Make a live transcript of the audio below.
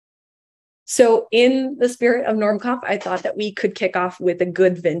So in the spirit of NormConf, I thought that we could kick off with a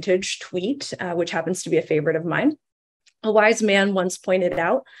good vintage tweet, which happens to be a favorite of mine. A wise man once pointed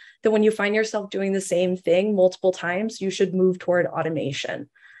out that when you find yourself doing the same thing multiple times, you should move toward automation.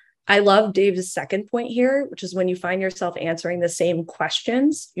 I love Dave's second point here, which is when you find yourself answering the same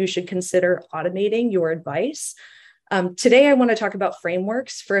questions, you should consider automating your advice. Today, I want to talk about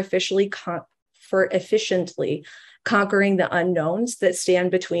frameworks for efficiently conquering the unknowns that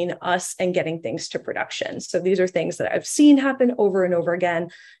stand between us and getting things to production. So these are things that I've seen happen over and over again,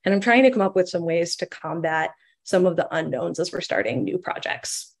 and I'm trying to come up with some ways to combat some of the unknowns as we're starting new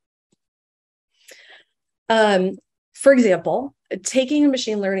projects. For example, taking a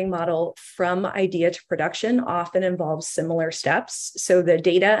machine learning model from idea to production often involves similar steps. So the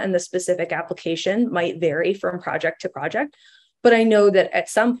data and the specific application might vary from project to project, but I know that at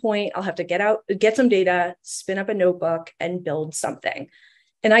some point I'll have to get some data, spin up a notebook, and build something.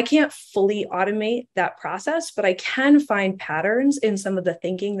 And I can't fully automate that process, but I can find patterns in some of the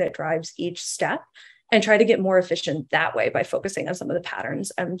thinking that drives each step and try to get more efficient that way by focusing on some of the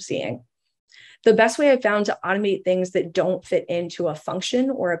patterns I'm seeing. The best way I've found to automate things that don't fit into a function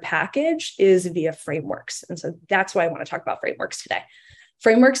or a package is via frameworks. And so that's why I want to talk about frameworks today.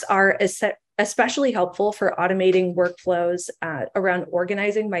 Frameworks are especially helpful for automating workflows around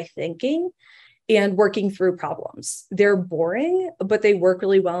organizing my thinking and working through problems. They're boring, but they work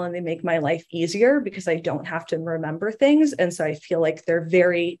really well and they make my life easier because I don't have to remember things. And so I feel like they're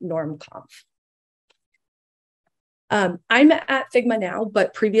very NormConf. I'm at Figma now,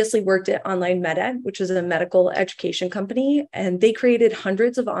 but previously worked at Online MedEd, which is a medical education company, and they created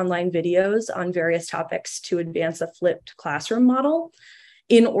hundreds of online videos on various topics to advance a flipped classroom model.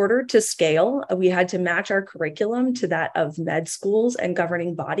 In order to scale, we had to match our curriculum to that of med schools and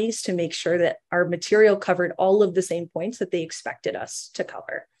governing bodies to make sure that our material covered all of the same points that they expected us to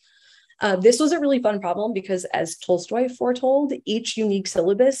cover. This was a really fun problem because, as Tolstoy foretold, each unique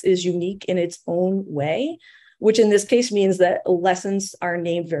syllabus is unique in its own way, which in this case means that lessons are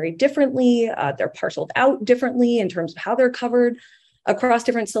named very differently. They're parceled out differently in terms of how they're covered across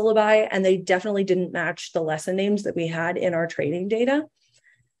different syllabi, and they definitely didn't match the lesson names that we had in our training data.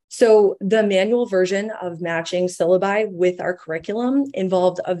 So the manual version of matching syllabi with our curriculum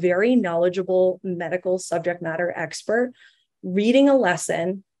involved a very knowledgeable medical subject matter expert reading a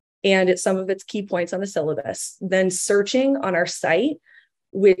lesson and some of its key points on the syllabus, then searching on our site,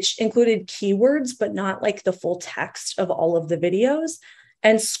 which included keywords, but not like the full text of all of the videos,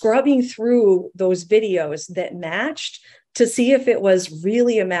 and scrubbing through those videos that matched to see if it was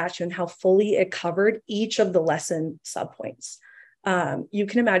really a match and how fully it covered each of the lesson subpoints. You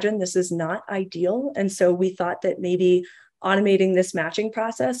can imagine this is not ideal. And so we thought that maybe automating this matching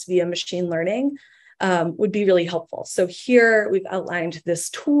process via machine learning would be really helpful. So here we've outlined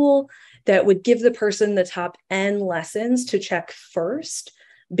this tool that would give the person the top N lessons to check first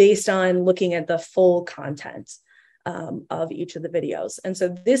based on looking at the full content of each of the videos. And so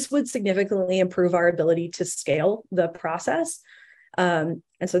this would significantly improve our ability to scale the process. And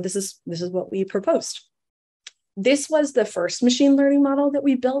so this is what we proposed. This was the first machine learning model that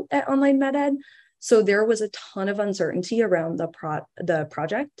we built at Online MedEd. So there was a ton of uncertainty around the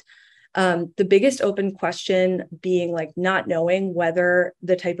project. The biggest open question being like not knowing whether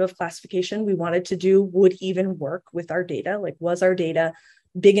the type of classification we wanted to do would even work with our data. Like, was our data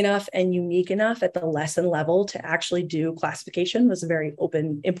big enough and unique enough at the lesson level to actually do classification? Was a very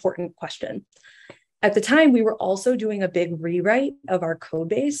open, important question. At the time, we were also doing a big rewrite of our code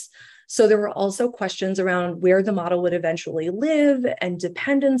base. So there were also questions around where the model would eventually live and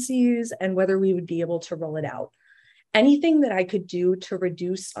dependencies and whether we would be able to roll it out. Anything that I could do to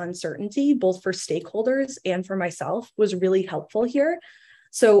reduce uncertainty, both for stakeholders and for myself, was really helpful here.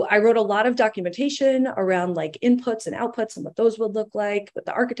 So I wrote a lot of documentation around like inputs and outputs and what those would look like, what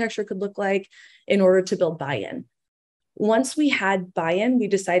the architecture could look like in order to build buy-in. Once we had buy-in, we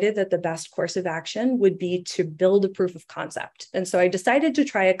decided that the best course of action would be to build a proof of concept. And so I decided to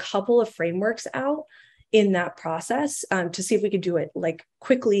try a couple of frameworks out in that process to see if we could do it like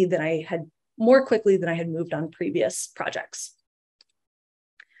more quickly than I had moved on previous projects.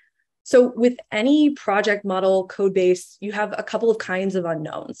 So with any project model code base, you have a couple of kinds of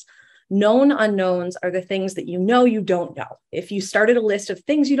unknowns. Known unknowns are the things that you know you don't know. If you started a list of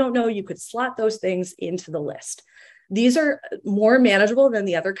things you don't know, you could slot those things into the list. These are more manageable than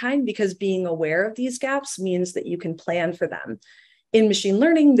the other kind because being aware of these gaps means that you can plan for them. In machine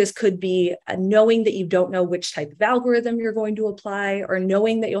learning, this could be knowing that you don't know which type of algorithm you're going to apply, or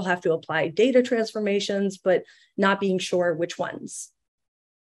knowing that you'll have to apply data transformations, but not being sure which ones.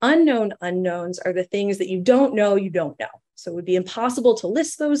 Unknown unknowns are the things that you don't know. So it would be impossible to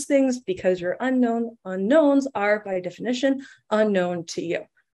list those things because your unknowns are by definition unknown to you.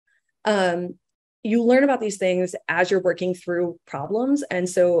 You learn about these things as you're working through problems. And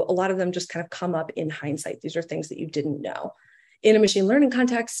so a lot of them just kind of come up in hindsight. These are things that you didn't know. In a machine learning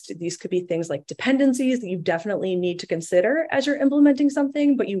context, these could be things like dependencies that you definitely need to consider as you're implementing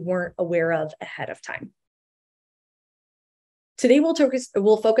something, but you weren't aware of ahead of time. Today,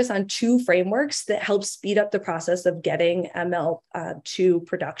 we'll focus on two frameworks that help speed up the process of getting ML to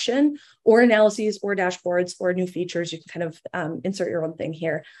production, or analyses, or dashboards, or new features. You can kind of insert your own thing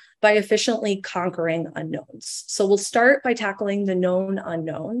here by efficiently conquering unknowns. So we'll start by tackling the known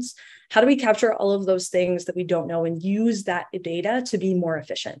unknowns. How do we capture all of those things that we don't know and use that data to be more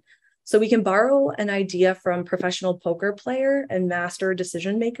efficient? So we can borrow an idea from professional poker player and master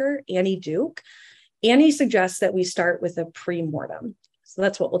decision maker, Annie Duke. Annie suggests that we start with a pre-mortem. So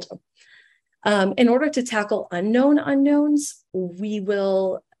that's what we'll do. In order to tackle unknown unknowns, we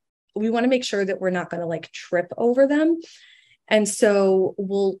want to make sure that we're not going to like trip over them. And so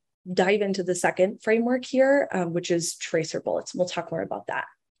we'll dive into the second framework here, which is tracer bullets. We'll talk more about that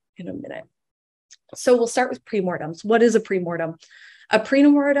in a minute. So we'll start with pre-mortems. What is a pre-mortem? A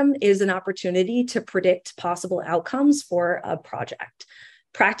pre-mortem is an opportunity to predict possible outcomes for a project.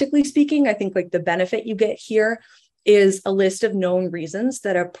 Practically speaking, I think like the benefit you get here is a list of known reasons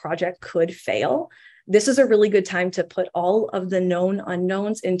that a project could fail. This is a really good time to put all of the known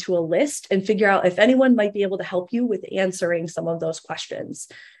unknowns into a list and figure out if anyone might be able to help you with answering some of those questions.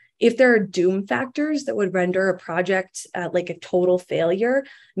 If there are doom factors that would render a project like a total failure,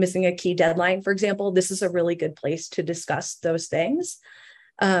 missing a key deadline, for example, this is a really good place to discuss those things.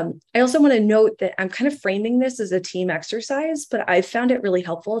 I also want to note that I'm kind of framing this as a team exercise, but I found it really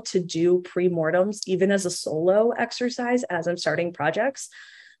helpful to do pre-mortems even as a solo exercise as I'm starting projects.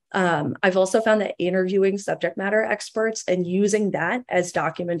 I've also found that interviewing subject matter experts and using that as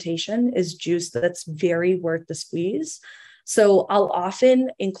documentation is juice that's very worth the squeeze. So I'll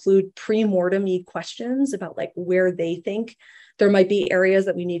often include pre-mortem-y questions about like where they think there might be areas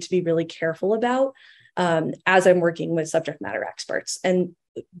that we need to be really careful about as I'm working with subject matter experts. And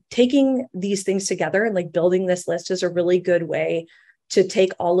taking these things together and like building this list is a really good way to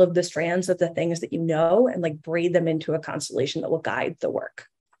take all of the strands of the things that you know and like braid them into a constellation that will guide the work.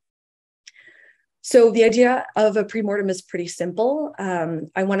 So the idea of a pre-mortem is pretty simple.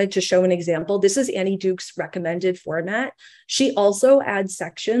 I wanted to show an example. This is Annie Duke's recommended format. She also adds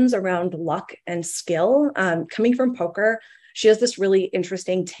sections around luck and skill. Coming from poker, she has this really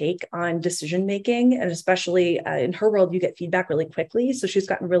interesting take on decision-making, and especially in her world, you get feedback really quickly. So she's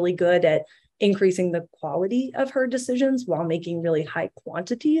gotten really good at increasing the quality of her decisions while making really high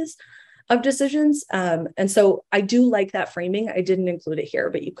quantities of decisions. And so I do like that framing. I didn't include it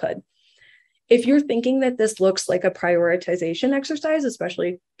here, but you could. If you're thinking that this looks like a prioritization exercise,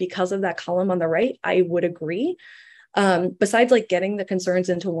 especially because of that column on the right, I would agree. Besides like getting the concerns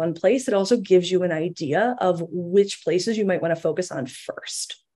into one place, it also gives you an idea of which places you might want to focus on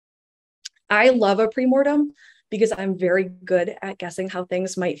first. I love a pre-mortem because I'm very good at guessing how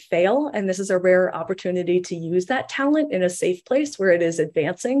things might fail. And this is a rare opportunity to use that talent in a safe place where it is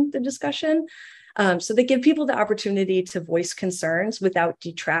advancing the discussion. So they give people the opportunity to voice concerns without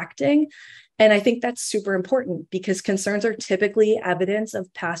detracting. And I think that's super important because concerns are typically evidence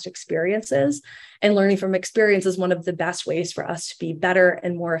of past experiences, and learning from experience is one of the best ways for us to be better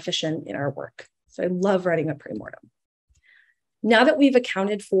and more efficient in our work. So I love writing a pre-mortem. Now that we've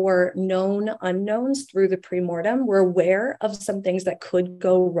accounted for known unknowns through the pre-mortem, we're aware of some things that could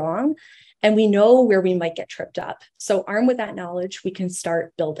go wrong, and we know where we might get tripped up. So armed with that knowledge, we can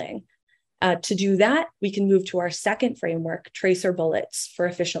start building. To do that, we can move to our second framework, tracer bullets, for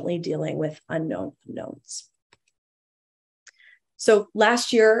efficiently dealing with unknown unknowns. So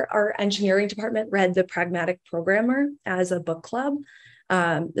last year, our engineering department read The Pragmatic Programmer as a book club.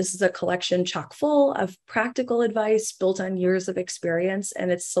 This is a collection chock full of practical advice built on years of experience,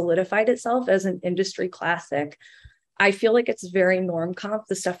 and it's solidified itself as an industry classic. I feel like it's very norm comp.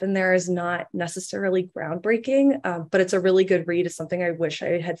 The stuff in there is not necessarily groundbreaking, but it's a really good read. It's something I wish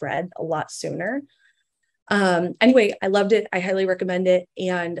I had read a lot sooner. Anyway, I loved it. I highly recommend it.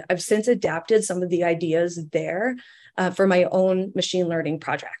 And I've since adapted some of the ideas there for my own machine learning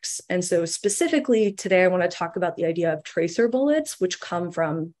projects. And so specifically today, I want to talk about the idea of tracer bullets, which come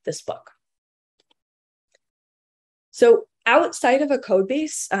from this book. So outside of a code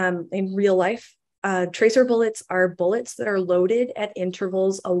base in real life, tracer bullets are bullets that are loaded at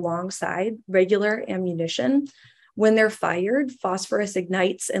intervals alongside regular ammunition. When they're fired, phosphorus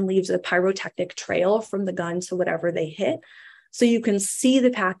ignites and leaves a pyrotechnic trail from the gun to whatever they hit. so you can see the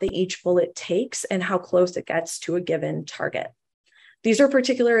path that each bullet takes and how close it gets to a given target. These are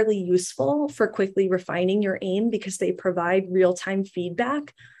particularly useful for quickly refining your aim because they provide real-time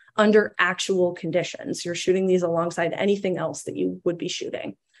feedback under actual conditions. You're shooting these alongside anything else that you would be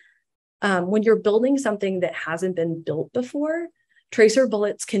shooting. When you're building something that hasn't been built before, tracer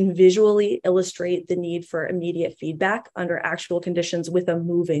bullets can visually illustrate the need for immediate feedback under actual conditions with a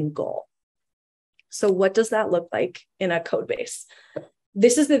moving goal. So what does that look like in a code base?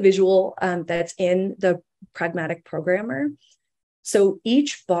 This is the visual that's in the pragmatic programmer. So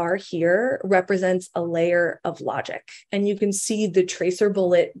each bar here represents a layer of logic, and you can see the tracer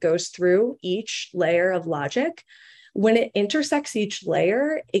bullet goes through each layer of logic. When it intersects each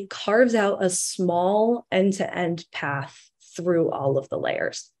layer, it carves out a small end-to-end path through all of the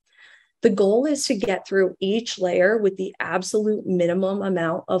layers. The goal is to get through each layer with the absolute minimum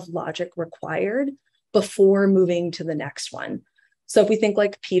amount of logic required before moving to the next one. So if we think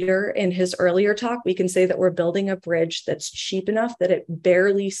like Peter in his earlier talk, we can say that we're building a bridge that's cheap enough that it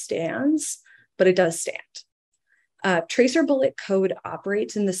barely stands, but it does stand. Tracer bullet code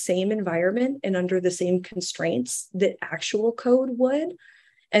operates in the same environment and under the same constraints that actual code would.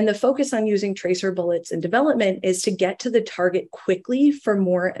 And the focus on using tracer bullets in development is to get to the target quickly for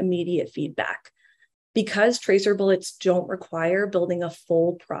more immediate feedback. Because tracer bullets don't require building a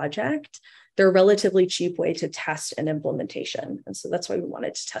full project, they're a relatively cheap way to test an implementation. And so that's why we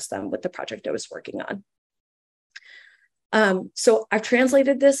wanted to test them with the project I was working on. So I've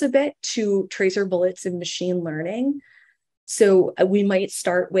translated this a bit to tracer bullets in machine learning. So we might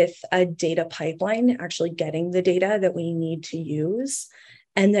start with a data pipeline, actually getting the data that we need to use,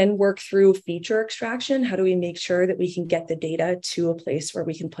 and then work through feature extraction. How do we make sure that we can get the data to a place where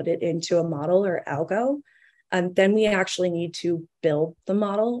we can put it into a model or algo? And then we actually need to build the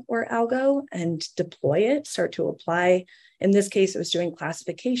model or algo and deploy it, start to apply. In this case, it was doing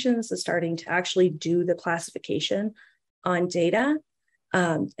classifications, so starting to actually do the classification on data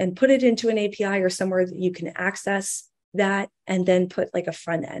and put it into an API or somewhere that you can access that, and then put like a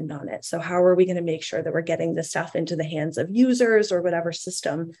front end on it. So how are we going to make sure that we're getting this stuff into the hands of users or whatever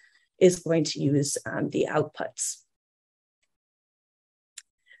system is going to use the outputs?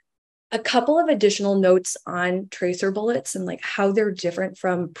 A couple of additional notes on tracer bullets and like how they're different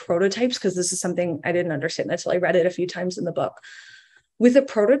from prototypes, because this is something I didn't understand until I read it a few times in the book. With a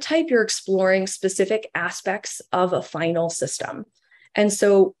prototype, you're exploring specific aspects of a final system. And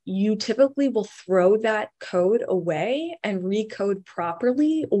so you typically will throw that code away and recode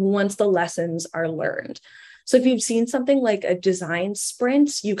properly once the lessons are learned. So if you've seen something like a design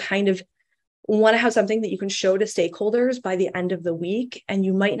sprint, you kind of want to have something that you can show to stakeholders by the end of the week, and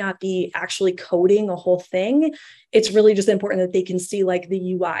you might not be actually coding a whole thing. It's really just important that they can see like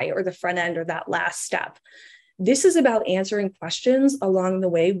the UI or the front end or that last step. This is about answering questions along the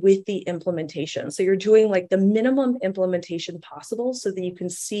way with the implementation. So you're doing like the minimum implementation possible so that you can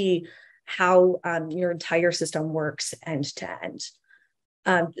see how your entire system works end to end.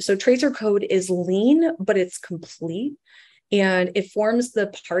 So tracer code is lean, but it's complete, and it forms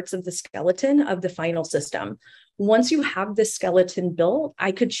the parts of the skeleton of the final system. Once you have this skeleton built,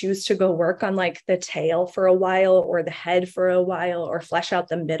 I could choose to go work on like the tail for a while or the head for a while or flesh out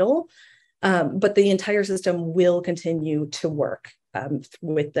the middle. But the entire system will continue to work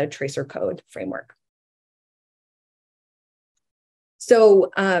with the tracer code framework. So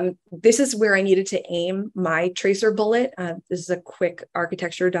this is where I needed to aim my tracer bullet. This is a quick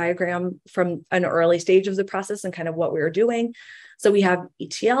architecture diagram from an early stage of the process and kind of what we were doing. So we have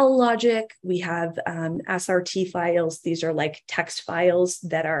ETL logic, we have SRT files. These are like text files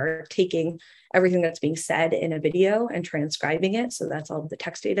that are taking everything that's being said in a video and transcribing it. So that's all the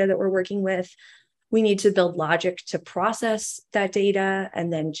text data that we're working with. We need to build logic to process that data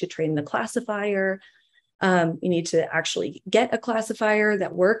and then to train the classifier. We need to actually get a classifier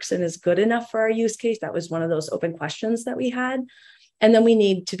that works and is good enough for our use case. That was one of those open questions that we had. And then we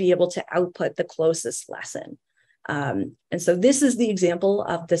need to be able to output the closest lesson. And so this is the example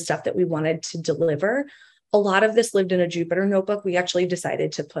of the stuff that we wanted to deliver. A lot of this lived in a Jupyter notebook. We actually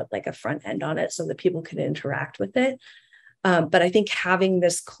decided to put like a front end on it so that people could interact with it. But I think having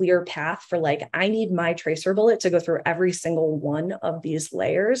this clear path for like, I need my tracer bullet to go through every single one of these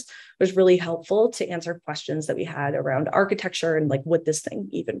layers was really helpful to answer questions that we had around architecture and like, would this thing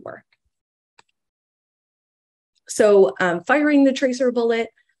even work? So firing the tracer bullet,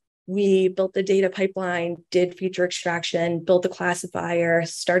 we built the data pipeline, did feature extraction, built the classifier,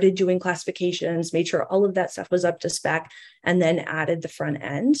 started doing classifications, made sure all of that stuff was up to spec, and then added the front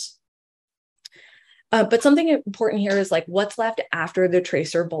end. But something important here is like what's left after the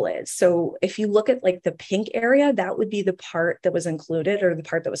tracer bullet. So if you look at like the pink area, that would be the part that was included or the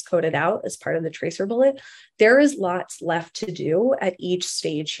part that was coded out as part of the tracer bullet. There is lots left to do at each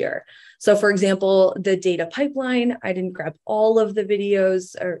stage here. So for example, the data pipeline, I didn't grab all of the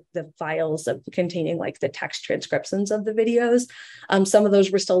videos or the files of containing like the text transcriptions of the videos. Some of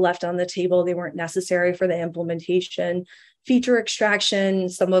those were still left on the table. They weren't necessary for the implementation. Feature extraction,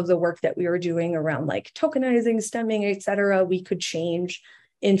 some of the work that we were doing around like tokenizing, stemming, et cetera, we could change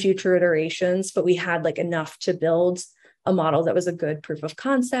in future iterations, but we had like enough to build a model that was a good proof of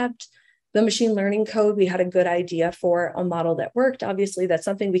concept. The machine learning code, we had a good idea for a model that worked. Obviously, that's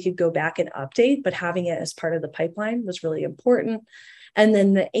something we could go back and update, but having it as part of the pipeline was really important. And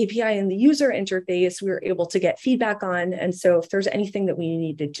then the API and the user interface, we were able to get feedback on. And so if there's anything that we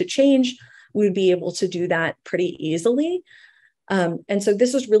needed to change, we would be able to do that pretty easily. And so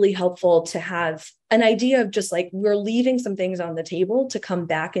this was really helpful to have an idea of just like, we're leaving some things on the table to come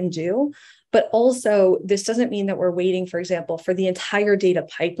back and do. But also, this doesn't mean that we're waiting, for example, for the entire data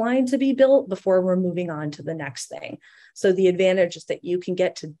pipeline to be built before we're moving on to the next thing. So the advantage is that you can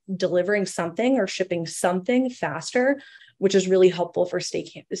get to delivering something or shipping something faster, which is really helpful for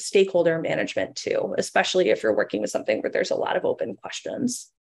stakeholder management too, especially if you're working with something where there's a lot of open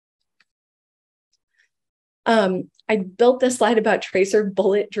questions. I built this slide about tracer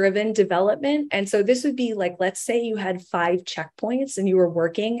bullet driven development. And so this would be like, let's say you had 5 checkpoints and you were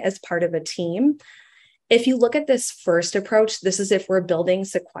working as part of a team. If you look at this first approach, this is if we're building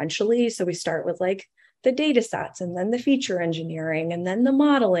sequentially. So we start with like the data sets and then the feature engineering and then the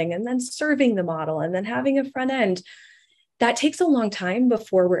modeling and then serving the model and then having a front end. That takes a long time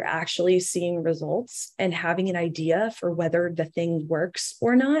before we're actually seeing results and having an idea for whether the thing works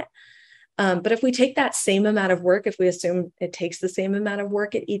or not. But if we take that same amount of work, if we assume it takes the same amount of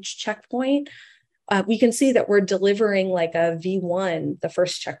work at each checkpoint, we can see that we're delivering like a V1, the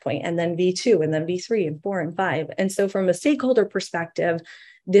first checkpoint, and then V2, and then V3, and 4, and 5. And so from a stakeholder perspective,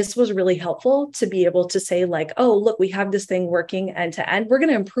 this was really helpful to be able to say like, oh, look, we have this thing working end to end. We're going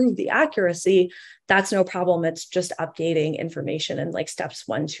to improve the accuracy. That's no problem. It's just updating information in like steps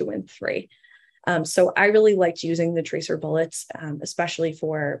 1, 2, and 3. So I really liked using the tracer bullets, especially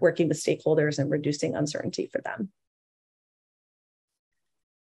for working with stakeholders and reducing uncertainty for them.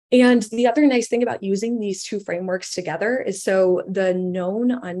 And the other nice thing about using these 2 frameworks together is so the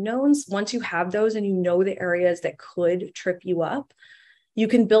known unknowns, once you have those and you know the areas that could trip you up, you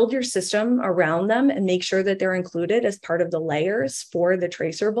can build your system around them and make sure that they're included as part of the layers for the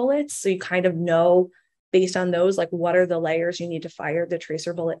tracer bullets. So you kind of know based on those, like what are the layers you need to fire the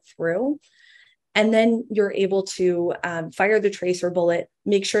tracer bullet through. And then you're able to fire the tracer bullet,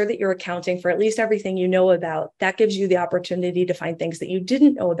 make sure that you're accounting for at least everything you know about. That gives you the opportunity to find things that you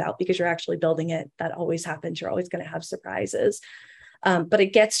didn't know about because you're actually building it. That always happens. You're always going to have surprises. But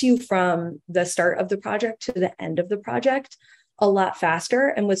it gets you from the start of the project to the end of the project a lot faster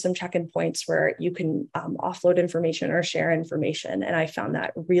and with some check-in points where you can offload information or share information. And I found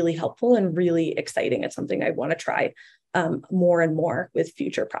that really helpful and really exciting. It's something I want to try more and more with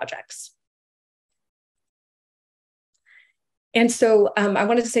future projects. And so I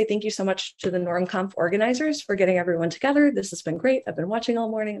wanted to say thank you so much to the NormConf organizers for getting everyone together. This has been great. I've been watching all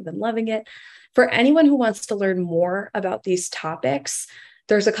morning. I've been loving it. For anyone who wants to learn more about these topics,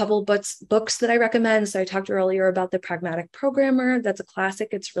 there's a couple books that I recommend. So I talked earlier about The Pragmatic Programmer. That's a classic.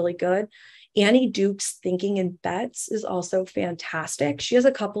 It's really good. Annie Duke's Thinking in Bets is also fantastic. She has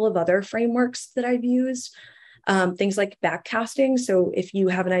a couple of other frameworks that I've used, things like backcasting. So if you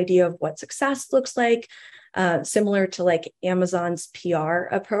have an idea of what success looks like, similar to like Amazon's PR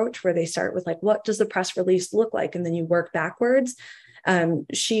approach, where they start with like, what does the press release look like? And then you work backwards.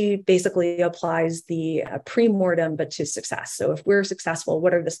 She basically applies the pre-mortem, but to success. So if we're successful,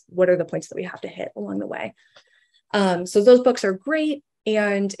 what are the points that we have to hit along the way? So those books are great.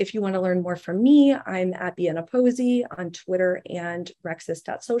 And if you want to learn more from me, I'm at Bianna Posey on Twitter and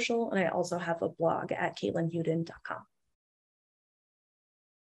rexis.social. And I also have a blog at caitlinhudon.com.